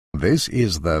This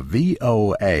is the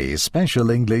VOA Special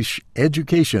English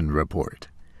Education Report.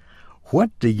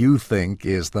 What do you think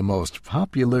is the most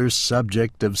popular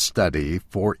subject of study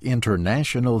for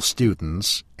international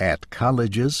students at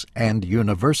colleges and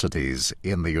universities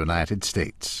in the United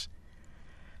States?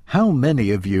 How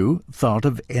many of you thought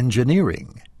of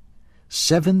engineering?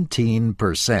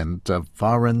 17% of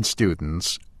foreign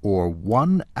students, or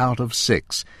 1 out of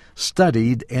 6,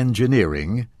 studied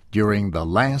engineering during the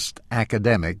last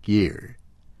academic year.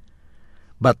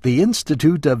 But the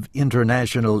Institute of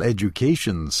International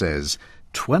Education says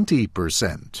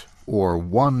 20%, or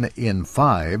 1 in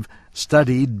 5,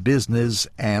 studied business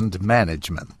and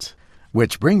management.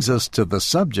 Which brings us to the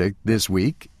subject this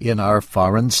week in our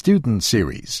Foreign Student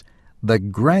Series, the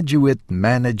Graduate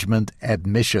Management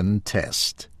Admission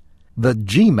Test. The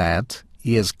GMAT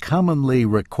is commonly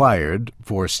required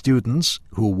for students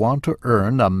who want to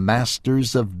earn a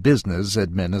Master's of Business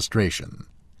Administration.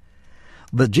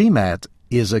 The GMAT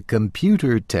is a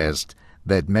computer test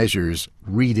that measures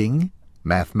reading,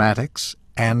 mathematics,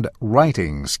 and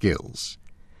writing skills.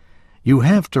 You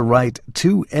have to write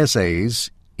 2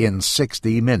 essays in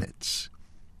 60 minutes.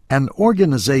 An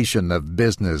organization of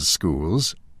business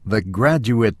schools, the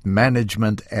Graduate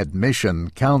Management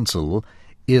Admission Council,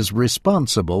 is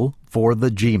responsible for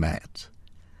the GMAT.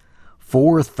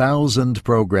 4,000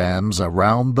 programs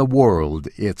around the world,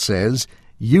 it says,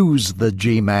 use the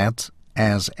GMAT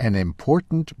as an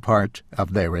important part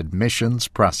of their admissions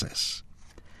process.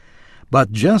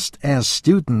 But just as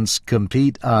students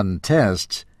compete on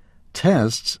tests,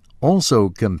 tests also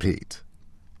compete.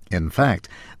 In fact,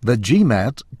 the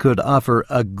GMAT could offer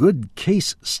a good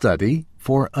case study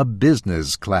for a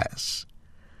business class.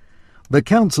 The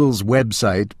Council's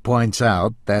website points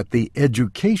out that the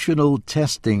Educational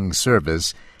Testing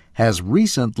Service has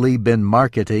recently been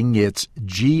marketing its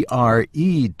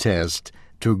GRE test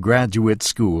to graduate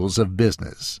schools of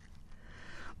business.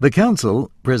 The Council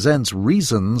presents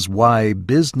reasons why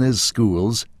business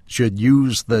schools should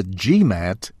use the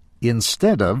GMAT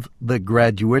instead of the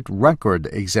Graduate Record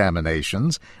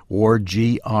Examinations, or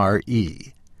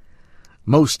GRE.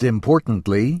 Most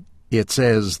importantly, it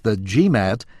says the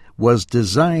GMAT was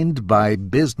designed by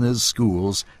business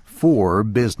schools for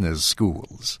business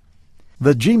schools.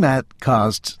 The GMAT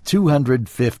costs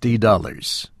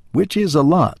 $250, which is a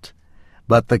lot,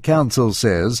 but the Council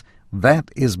says that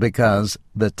is because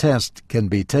the test can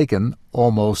be taken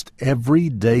almost every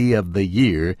day of the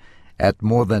year at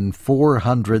more than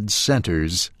 400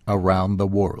 centers around the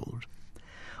world.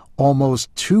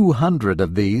 Almost 200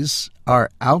 of these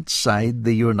are outside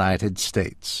the United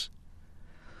States.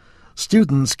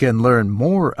 Students can learn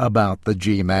more about the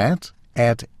GMAT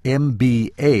at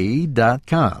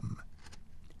mba.com.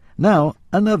 Now,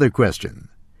 another question.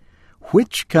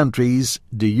 Which countries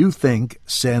do you think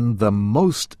send the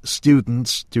most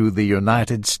students to the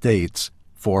United States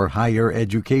for higher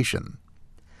education?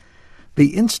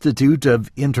 The Institute of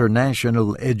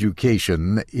International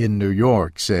Education in New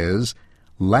York says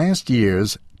last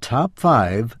year's top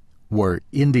 5 were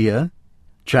India,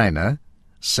 China,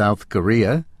 South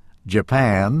Korea,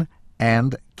 Japan,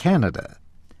 and Canada.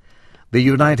 The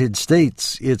United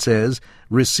States, it says,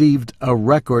 received a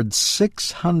record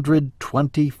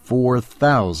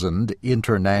 624,000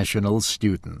 international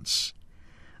students.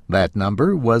 That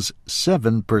number was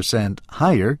 7%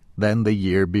 higher than the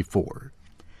year before.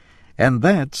 And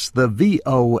that's the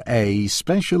VOA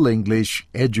Special English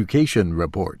Education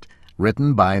Report,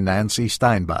 written by Nancy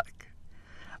Steinbach.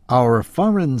 Our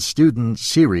Foreign Student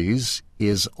Series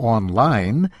is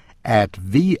online at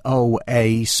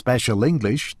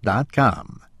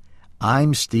voaspecialenglish.com.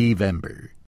 I'm Steve Ember.